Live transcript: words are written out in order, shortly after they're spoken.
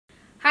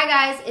Hi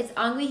guys, it's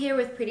Angwi here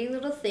with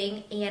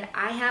PrettyLittleThing, and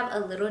I have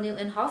a little new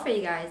haul for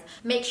you guys.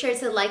 Make sure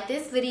to like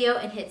this video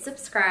and hit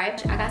subscribe.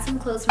 I got some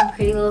clothes from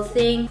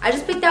PrettyLittleThing. I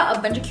just picked out a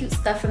bunch of cute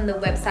stuff from the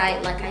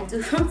website like I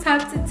do from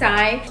time to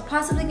time.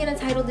 Possibly gonna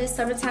title this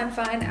Summertime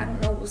Find. I don't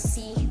know, we'll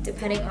see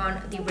depending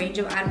on the range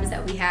of items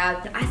that we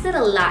have. I said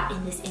a lot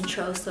in this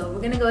intro, so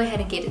we're gonna go ahead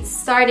and get it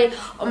started.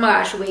 Oh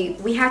my gosh,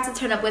 wait, we have to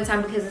turn up one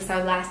time because it's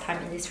our last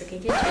time in this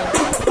freaking kitchen.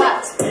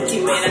 But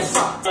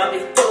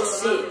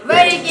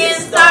ready to get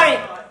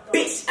started.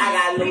 Bitch,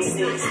 I got loose.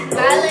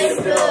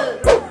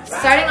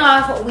 Starting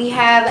off, we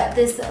have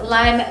this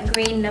lime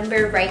green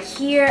number right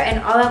here,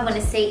 and all I want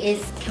to say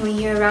is, can we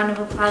hear a round of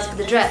applause for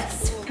the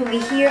dress? Can we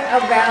hear a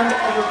round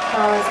of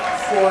applause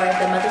for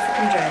the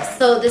motherfucking dress?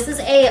 So this is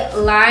a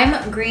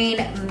lime green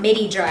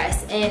midi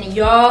dress, and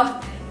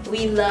y'all,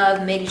 we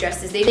love midi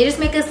dresses. They just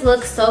make us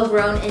look so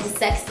grown and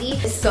sexy.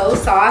 It's so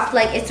soft,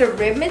 like it's a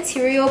rib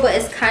material, but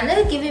it's kind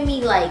of giving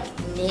me like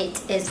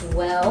knit as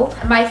well.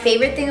 My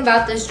favorite thing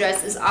about this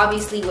dress is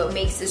obviously what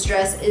makes this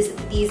dress is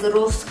these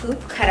little scoop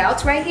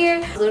cutouts right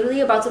here. I'm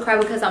literally about to cry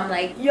because I'm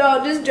like,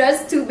 yo, this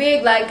dress is too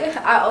big. Like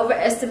I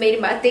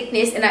overestimated my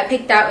thickness and I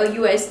picked out a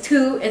US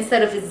 2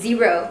 instead of a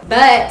 0.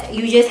 But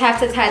you just have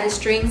to tie the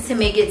strings to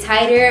make it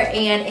tighter,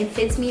 and it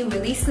fits me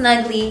really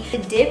snugly. The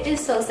dip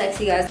is so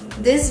sexy, guys.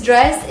 This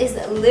dress is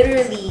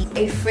literally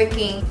a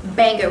freaking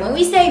banger. When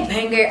we say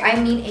banger, I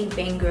mean a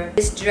banger.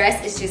 This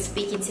dress is just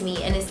speaking to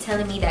me and it's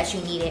telling me that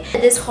you need it.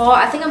 This haul,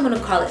 I think I'm gonna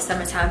call it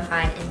Summertime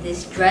Find, and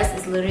this dress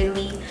is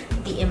literally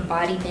the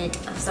embodiment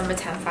of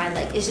Summertime Find.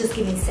 Like, it's just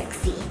giving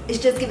sexy. It's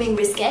just giving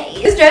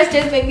risque. This dress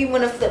just made me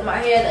want to flip my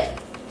hair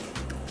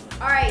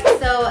like. Alright,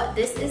 so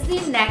this is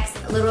the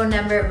next little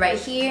number right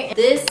here.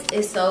 This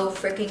is so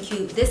freaking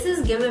cute. This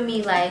is giving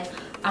me like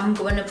I'm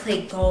going to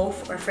play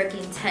golf or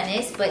freaking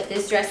tennis, but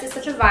this dress is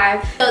such a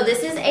vibe. So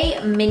this is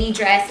a mini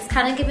dress. It's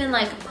kind of giving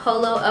like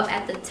polo up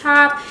at the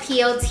top,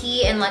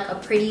 PLT, and like a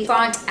pretty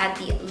font at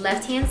the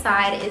left hand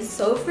side. It's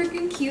so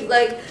freaking cute.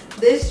 Like,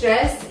 this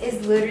dress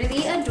is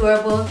literally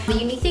adorable. The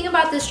unique thing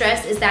about this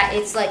dress is that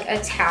it's like a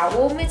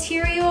towel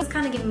material. It's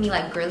kind of giving me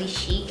like girly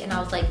chic, and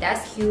I was like,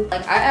 that's cute.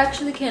 Like, I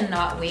actually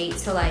cannot wait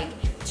to like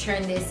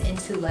turn this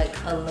into like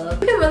a look.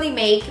 You can really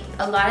make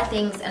a lot of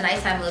things a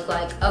nighttime look.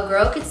 Like, a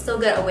girl could still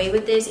get away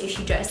with this if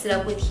she dressed it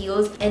up with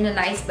heels and a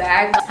nice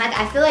bag. Like,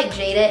 I feel like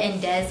Jada and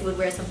Des would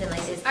wear something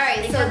like this. All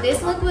right, so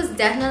this look was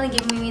definitely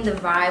giving me the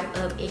vibe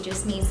of it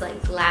just needs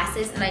like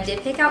glasses, and I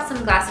did pick out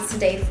some glasses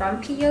today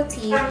from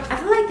PLT. I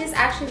feel like this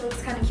actually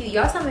looks kind of cute.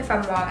 Y'all tell me if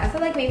I'm wrong. I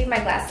feel like maybe my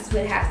glasses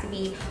would have to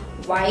be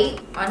white.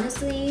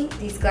 Honestly,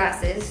 these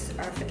glasses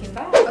are freaking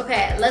vibe.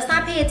 Okay, let's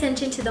not pay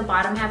attention to the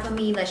bottom half of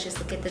me. Let's just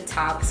look at the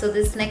top. So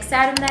this next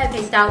item that I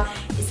picked out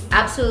is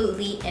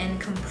absolutely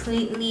and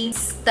completely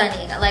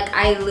stunning. Like,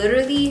 I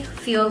literally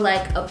feel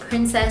like a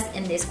princess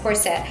in this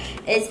corset.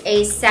 It's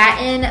a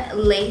satin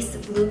lace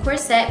blue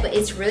corset, but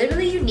it's really,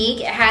 really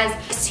unique. It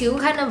has two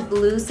kind of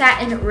blue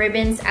satin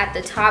ribbons at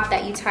the top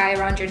that you tie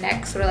around your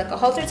neck, sort of like a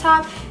halter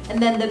top,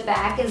 and then the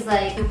back is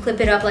like, you clip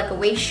it up like a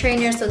waist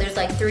trainer, so there's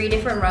like 3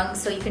 different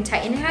rungs, so you can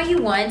tighten it how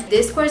you want.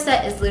 This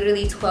corset is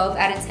literally 12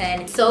 out of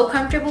 10. So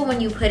comfortable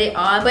when you put it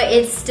on, but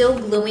it's still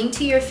gluing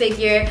to your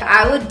figure.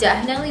 I would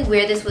definitely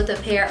wear this with a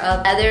pair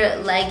of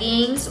leather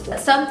leggings,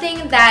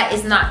 something that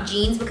is not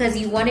jeans, because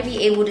you want to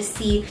be able to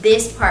see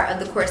this part of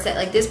the corset.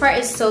 Like, this part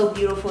is so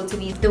beautiful to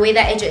me. The way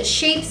that it just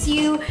shapes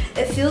you,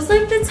 it feels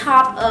like the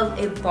top of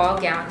a ball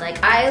gown.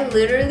 Like, I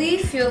literally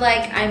feel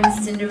like I'm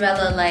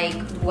Cinderella. Like,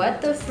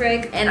 what the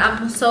frick? And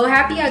I'm so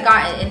happy I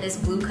got it in this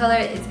blue color.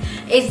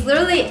 It's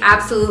literally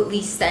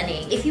absolutely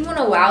stunning. If you want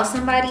to wow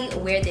somebody,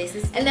 wear this.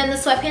 And then the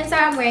sweatpants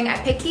that I'm wearing, I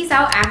picked these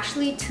out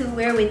actually to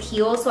wear with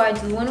heels, so I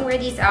do want to wear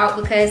these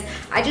out because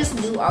I just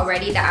knew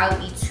already that I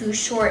would be too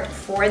short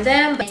for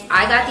them. But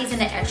I got these in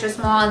an extra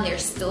small, and they're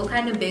still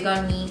kind of big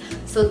on me,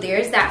 so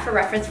there's that for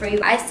reference for you.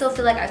 I still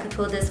feel like I could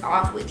pull this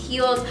off with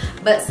heels,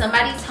 but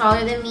somebody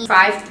taller than me,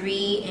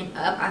 5'3" and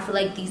up, I feel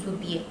like these would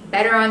be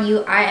better on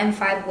you. I am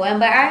 5'1",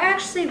 but I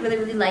actually really,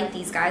 really like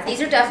these, guys.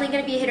 These are definitely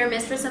going to be a hit or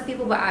miss for some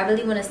people, but I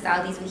really want to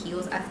style these with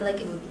heels. I feel like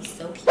it would be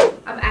so cute.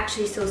 I'm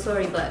actually so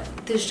sorry, but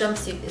this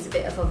jumpsuit is a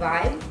bit of a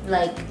vibe.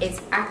 Like,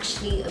 it's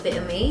actually a bit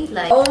of me.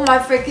 Like, oh my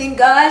freaking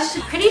gosh.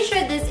 Pretty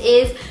sure this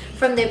is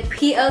from the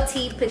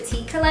PLT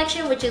Petite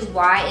collection, which is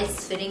why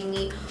it's fitting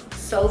me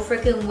so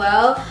freaking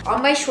well. All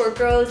my short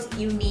girls,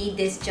 you need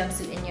this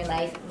jumpsuit in your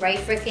life right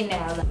freaking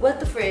now. Like, what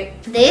the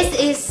frick? This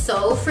is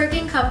so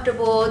freaking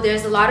comfortable.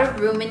 There's a lot of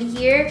room in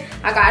here.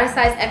 I got a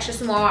size extra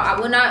small. I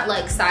will not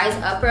like size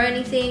up or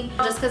anything,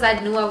 just because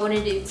I knew I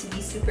wanted it to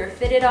be super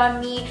fitted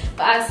on me,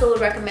 but I still would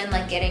recommend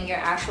like getting your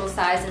actual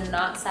size and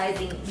not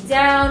sizing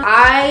down.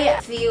 I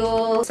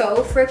feel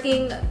so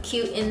freaking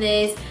cute in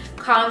this,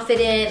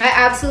 confident. I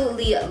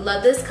absolutely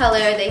love this color.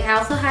 They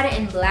also had it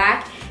in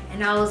black,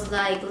 and I was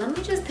like, let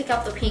me just pick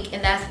out the pink,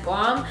 and that's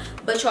bomb.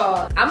 But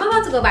y'all, I'm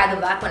about to go buy the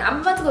black one.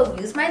 I'm about to go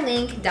use my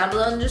link down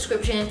below in the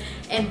description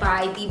and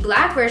buy the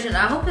black version.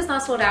 I hope it's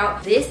not sold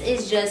out. This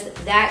is just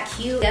that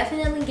cute.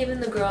 Definitely giving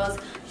the girls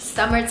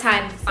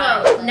summertime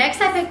fun. So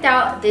next I picked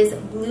out this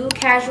blue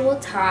casual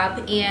top,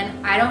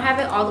 and I don't have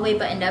it all the way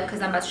buttoned up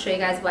because I'm about to show you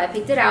guys why I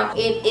picked it out.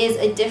 It is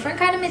a different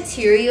kind of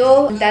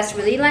material that's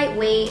really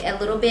lightweight, a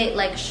little bit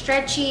like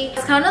stretchy.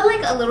 It's kind of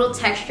like a little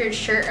textured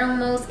shirt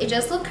almost. It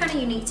just looked kind of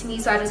unique to me,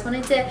 so I just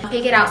wanted to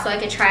pick it out so I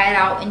could try it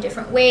out in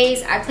different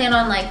ways. I plan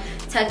on like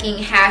tucking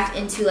half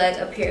into like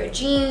a pair of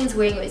jeans,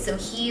 wearing it with some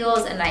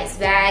heels, a nice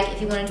bag.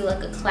 If you want to do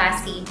like a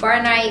classy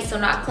bar night, so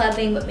not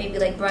clubbing but maybe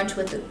like brunch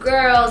with the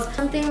girls,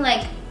 something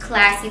like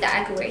classy that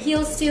I could wear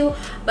heels to.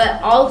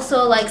 But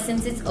also, like,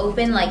 since it's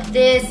open like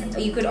this,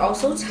 you could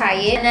also tie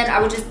it, and then I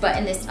would just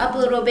button this up a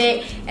little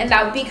bit, and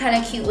that would be kind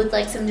of cute with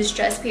like some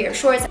distressed pair of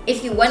shorts.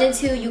 If you wanted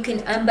to, you can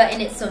unbutton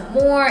it some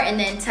more and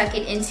then tuck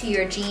it into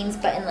your jeans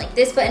button, like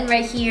this button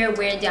right here,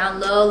 wear it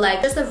down low.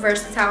 Like, just a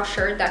versatile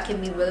shirt that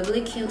can be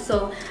really cute.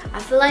 So I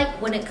feel like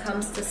when it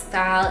comes to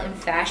style and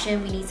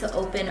fashion, we need to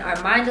open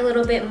our mind a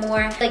little bit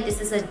more. Like,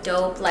 this is a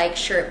dope like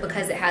shirt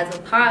because it has a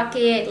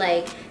pocket.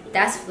 Like,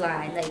 that's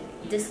fly. Like,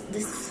 this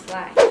is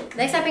fly.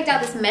 Next, I picked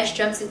out this mesh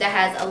jumpsuit that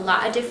has a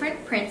lot of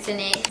different prints in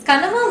it. It's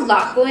kind of a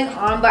lot going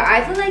on, but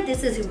I feel like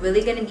this is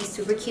really gonna be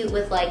super cute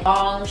with like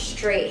long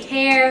straight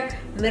hair,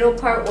 middle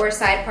part or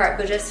side part,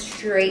 but just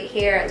straight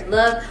hair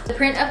look. The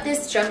print of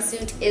this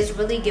jumpsuit is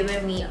really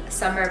giving me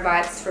summer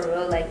vibes for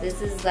real. Like,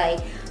 this is like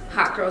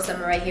hot girl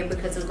summer right here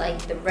because of like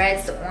the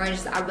reds, the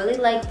oranges. I really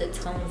like the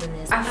tones in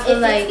this. I feel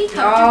like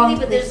y'all,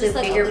 but there's just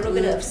like a little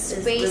bit of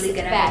space really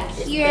back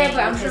here,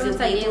 but I'm sure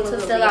once I able to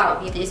fill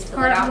out this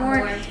part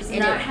more and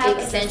not have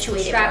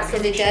accentuated straps,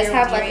 because it does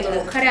have like a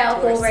little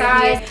cutout hole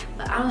right here,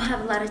 but I don't have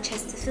a lot of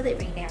chest to fill it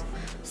right now.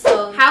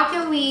 So how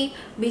can we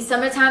be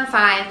summertime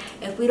fine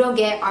if we don't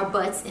get our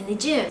butts in the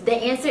gym? The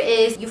answer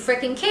is you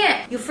freaking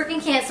can't. You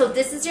freaking can't. So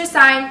this is your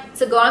sign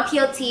to go on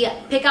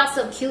PLT, pick out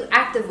some cute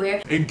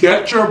activewear, and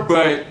get your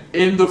butt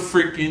in the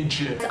freaking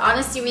gym. On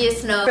a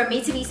serious note, for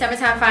me to be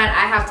summertime fine,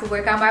 I have to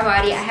work out my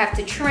body. I have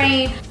to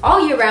train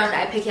all year round.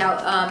 I pick out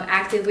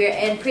activewear,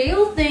 and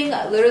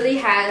PrettyLittleThing literally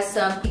has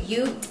some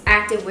cute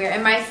activewear,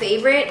 and my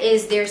favorite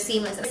is their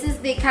seamless. This is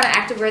the kind of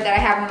activewear that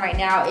I have on right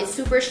now. It's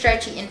super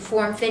stretchy and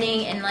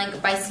form-fitting, and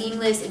like by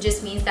seamless, it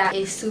just means that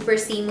it's super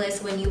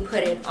seamless when you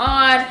put it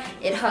on.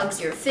 It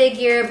hugs your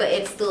figure, but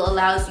it still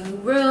allows you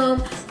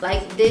room.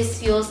 Like, this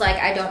feels like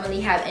I don't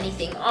really have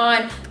anything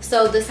on.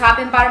 So the top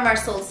and bottom are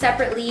sold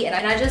separately, and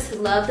I just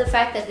love the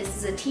fact that this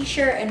is a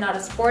t-shirt and not a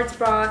sports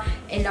bra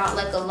and not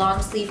like a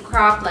long sleeve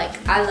crop.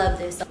 Like, I love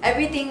this.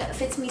 Everything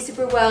fits me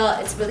super well.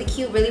 It's really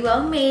cute, really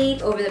well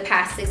made. Over the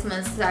past 6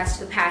 months /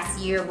 the past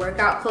year,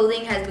 workout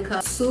clothing has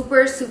become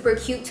super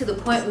cute to the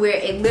point where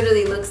it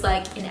literally looks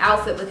like an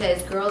outfit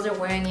because girls are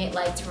wearing it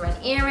like to run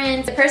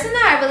errands. The person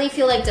that I really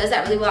feel like does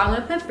that really well, I'm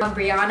gonna put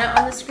Brianna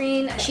on the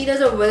screen. She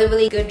does a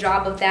really good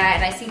job of that,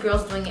 and I see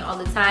girls doing it all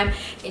the time.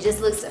 It just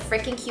looks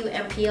freaking cute,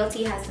 and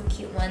PLT has some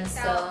cute ones.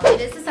 So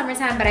it is the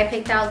summertime, but I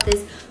picked out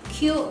this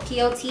cute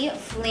PLT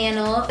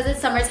flannel. Because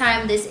it's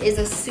summertime, this is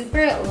a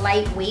super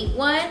lightweight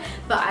one,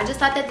 but I just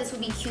thought that this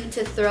would be cute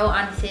to throw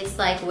on fits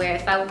like where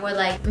if I wore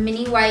like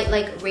mini white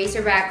like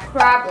racerback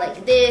crop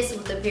like this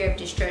with a pair of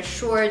distressed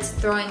shorts,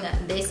 throwing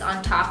this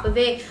on top of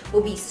it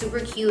will be super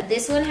cute.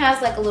 This one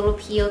has like a little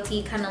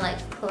PLT kind of like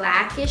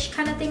plaquish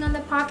kind of thing on the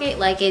pocket.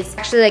 Like, it's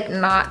actually like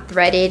not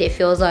threaded. It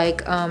feels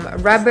like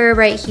rubber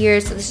right here.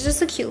 So this is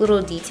just a cute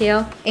little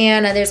detail.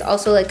 And there's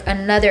also like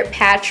another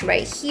patch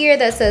right here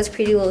that says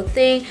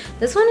PrettyLittleThing.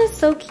 This one is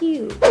so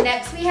cute.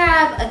 Next, we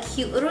have a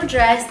cute little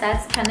dress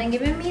that's kind of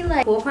giving me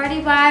like pool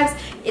party vibes.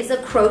 It's a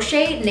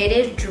crochet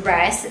knitted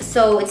dress,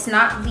 so it's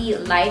not the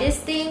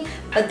lightest thing,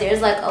 but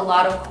there's like a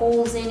lot of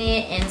holes in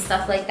it and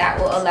stuff like that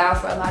will allow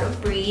for a lot of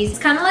breeze. It's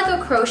kind of like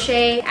a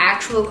crochet,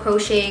 actual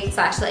crochet /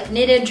 like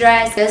knitted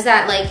dress. Does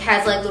that like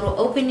has like little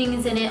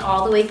openings in it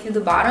all the way through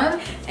the bottom,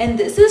 and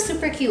this is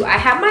super cute. I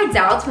had my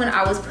doubts when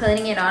I was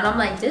putting it on. I'm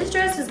like, this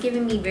dress is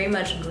giving me very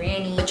much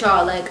granny, but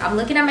y'all, like, I'm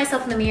looking at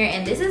myself in the mirror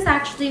and this is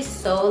actually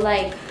so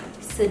like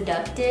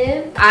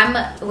seductive. I'm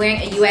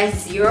wearing a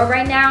US 0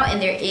 right now,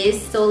 and there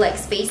is still like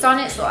space on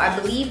it, so I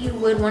believe you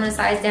would want to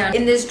size down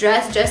in this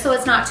dress just so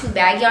it's not too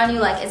baggy on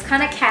you. Like, it's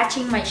kind of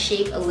catching my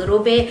shape a little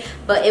bit,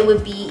 but it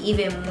would be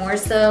even more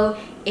so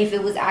if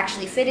it was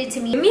actually fitted to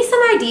me. Give me some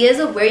ideas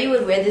of where you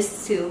would wear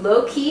this to.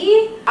 Low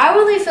key, I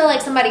really feel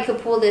like somebody could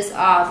pull this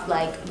off,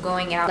 like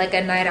going out, like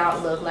a night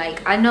out look.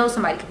 Like, I know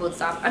somebody could pull this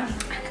off. I mean,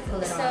 I could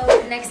pull it off.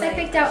 So next, I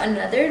picked out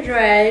another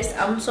dress.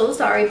 I'm so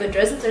sorry, but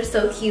dresses are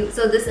so cute.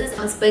 So this is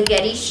a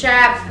spaghetti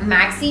strap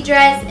maxi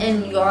dress,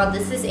 and y'all,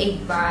 this is a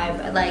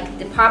vibe. Like,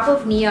 the pop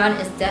of neon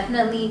is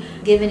definitely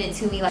giving it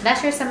to me. Like,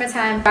 that's your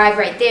summertime vibe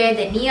right there.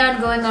 The neon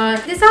going on.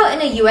 This out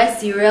in a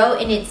US 0,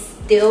 and it's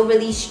still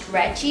really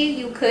stretchy.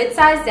 You could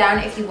size down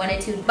if you wanted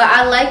to, but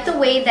I like the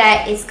way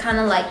that it's kind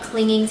of like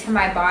clinging to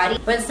my body.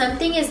 When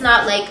something is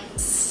not like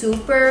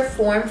super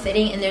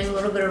form-fitting and there's a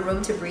little bit of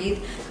room to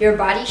breathe, your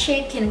body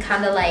shape can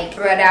kind of like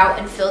spread out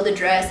and fill the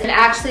dress and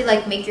actually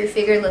like make your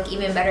figure look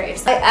even better.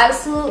 I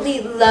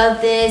absolutely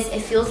love this. It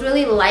feels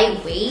really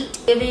lightweight,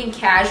 giving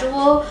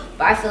casual,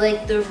 but I feel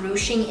like the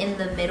ruching in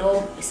the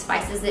middle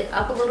spices it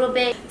up a little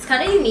bit. It's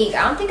kind of unique.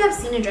 I don't think I've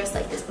seen a dress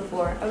like this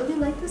before. I really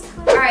like this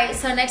color. Alright,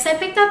 so next I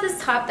picked out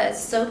this top that's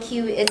so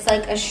cute. It's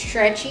like a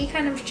stretchy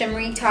kind of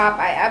shimmery top.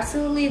 I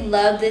absolutely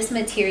love this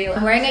material.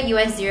 I'm wearing a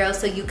US 0,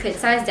 so you could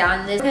size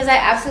down this because I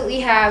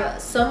absolutely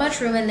have so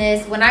much room in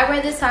this. When I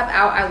wear this top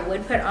out, I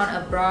would put on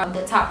a bra.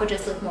 The top would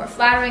just look more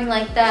flattering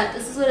like that.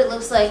 This is what it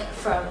looks like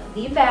from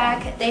the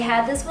back. They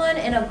had this one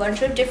in a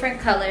bunch of different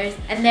colors.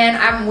 And then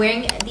I'm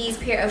wearing these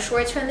pair of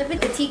shorts from the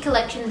Petite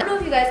collection. I don't know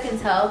if you guys can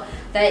tell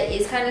that it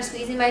is kind of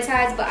squeezing my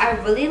thighs, but I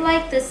really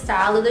like the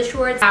style of the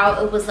shorts,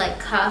 how it was like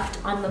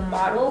cuffed on the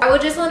model. I would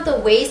just want the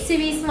waist to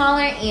be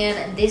smaller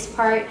and this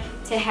part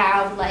to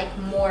have like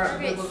more.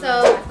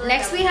 So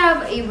next we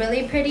have a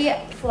really pretty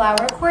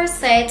flower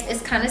corset.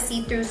 It's kind of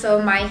see-through,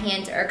 so my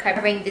hands are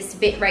covering this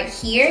bit right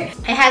here.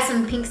 It has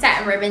some pink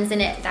satin ribbons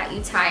in it that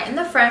you tie in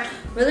the front.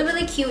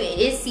 Really cute. It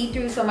is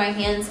see-through, so my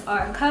hands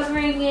are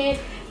covering it.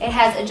 It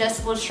has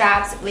adjustable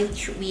straps,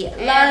 which we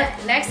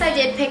love. Next, I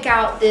did pick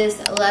out this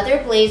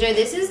leather blazer.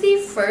 This is the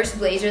first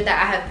blazer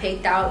that I have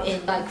picked out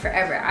in like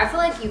forever. I feel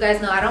like you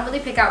guys know I don't really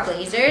pick out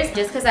blazers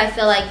just because I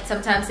feel like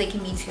sometimes they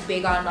can be too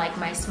big on like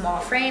my small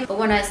frame. But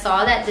when I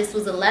saw that this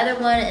was a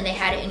leather one and they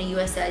had it in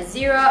a US size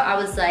 0, I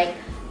was like,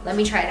 let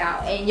me try it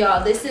out. And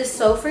y'all, this is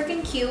so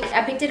freaking cute.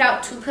 I picked it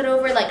out to put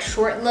over like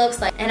short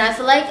looks, like, and I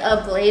feel like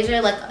a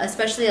blazer, like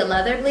especially a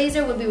leather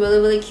blazer, would be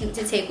really cute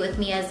to take with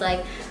me as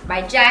like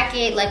my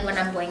jacket, like when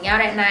I'm going out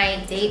at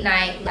night, date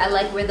night. I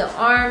like where the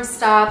arms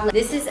stop. Like,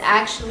 this is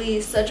actually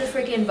such a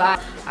freaking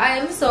vibe. I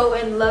am so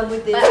in love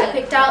with this. But I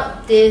picked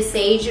out this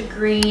sage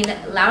green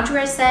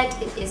loungewear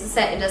set. It is a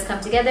set, it does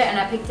come together, and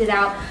I picked it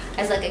out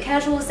as like a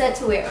casual set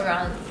to wear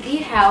around the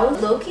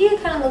house. Low-key,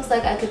 it kind of looks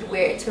like I could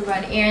wear it to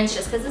run errands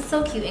just because it's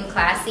so cute and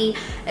classy.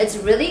 It's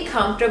really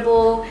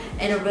comfortable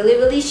and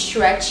really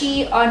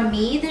stretchy. On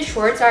me, the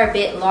shorts are a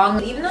bit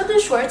long. Even though the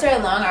shorts are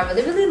long, I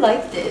really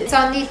like this. It's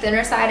on the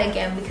thinner side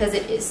again because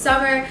it is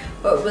summer,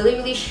 but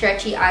really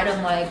stretchy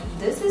item. Like,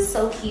 this is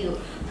so cute.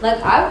 Like,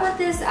 I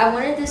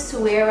wanted this to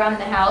wear around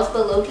the house,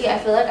 but low-key, I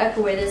feel like I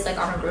could wear this like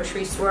on a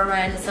grocery store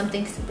run,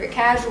 something super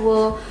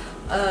casual.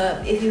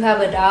 If you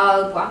have a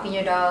dog, walking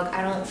your dog,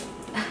 I don't know.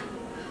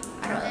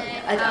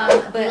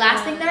 But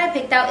last thing that I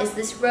picked out is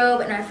this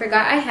robe, and I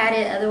forgot I had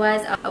it,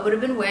 otherwise I would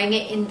have been wearing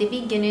it in the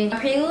beginning.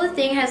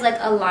 PrettyLittleThing has like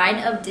a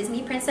line of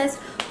Disney princess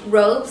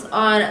robes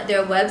on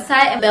their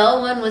website, and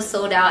Belle one was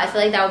sold out. I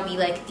feel like that would be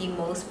like the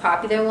most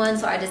popular one,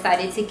 so I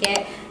decided to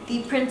get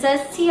the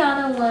Princess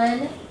Tiana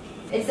one.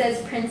 It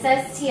says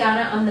Princess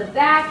Tiana on the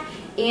back,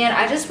 and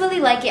I just really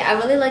like it. I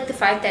really like the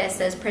fact that it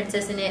says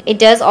princess in it. It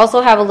does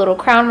also have a little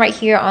crown right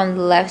here on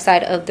the left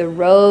side of the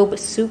robe.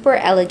 Super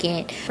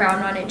elegant.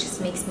 Crown on it just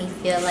makes me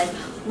feel like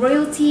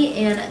royalty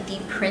and the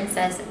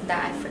princess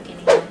that I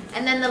freaking am.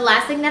 And then the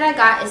last thing that I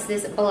got is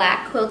this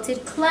black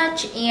quilted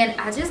clutch, and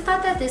I just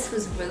thought that this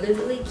was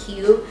really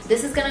cute.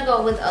 This is gonna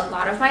go with a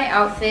lot of my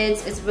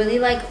outfits. It's really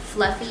like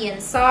fluffy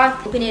and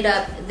soft. Open it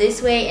up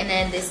this way, and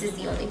then this is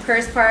the only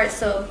purse part,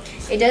 so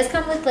it does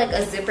come with like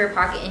a zipper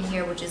pocket in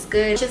here, which is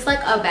good. It's just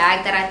like a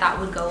bag that I thought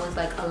would go with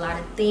like a lot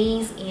of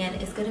things,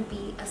 and it's gonna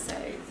be a serve.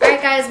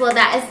 Alright guys, well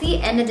that is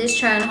the end of this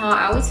try on haul.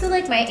 I always feel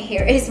like my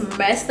hair is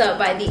messed up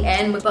by the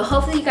end, but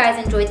hopefully you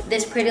guys enjoyed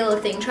this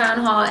PrettyLittleThing try on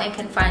haul and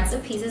can find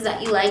some pieces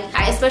that you like.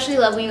 I especially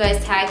love when you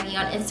guys tag me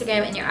on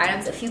Instagram and your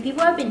items. A few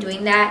people have been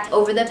doing that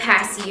over the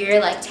past year,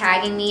 like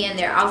tagging me in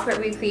their outfit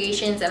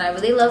recreations, and I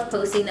really love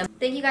posting them.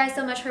 Thank you guys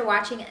so much for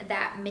watching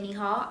that mini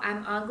haul.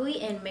 I'm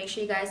Angwi, and make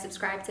sure you guys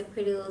subscribe to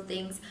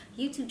PrettyLittleThing's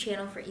YouTube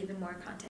channel for even more content.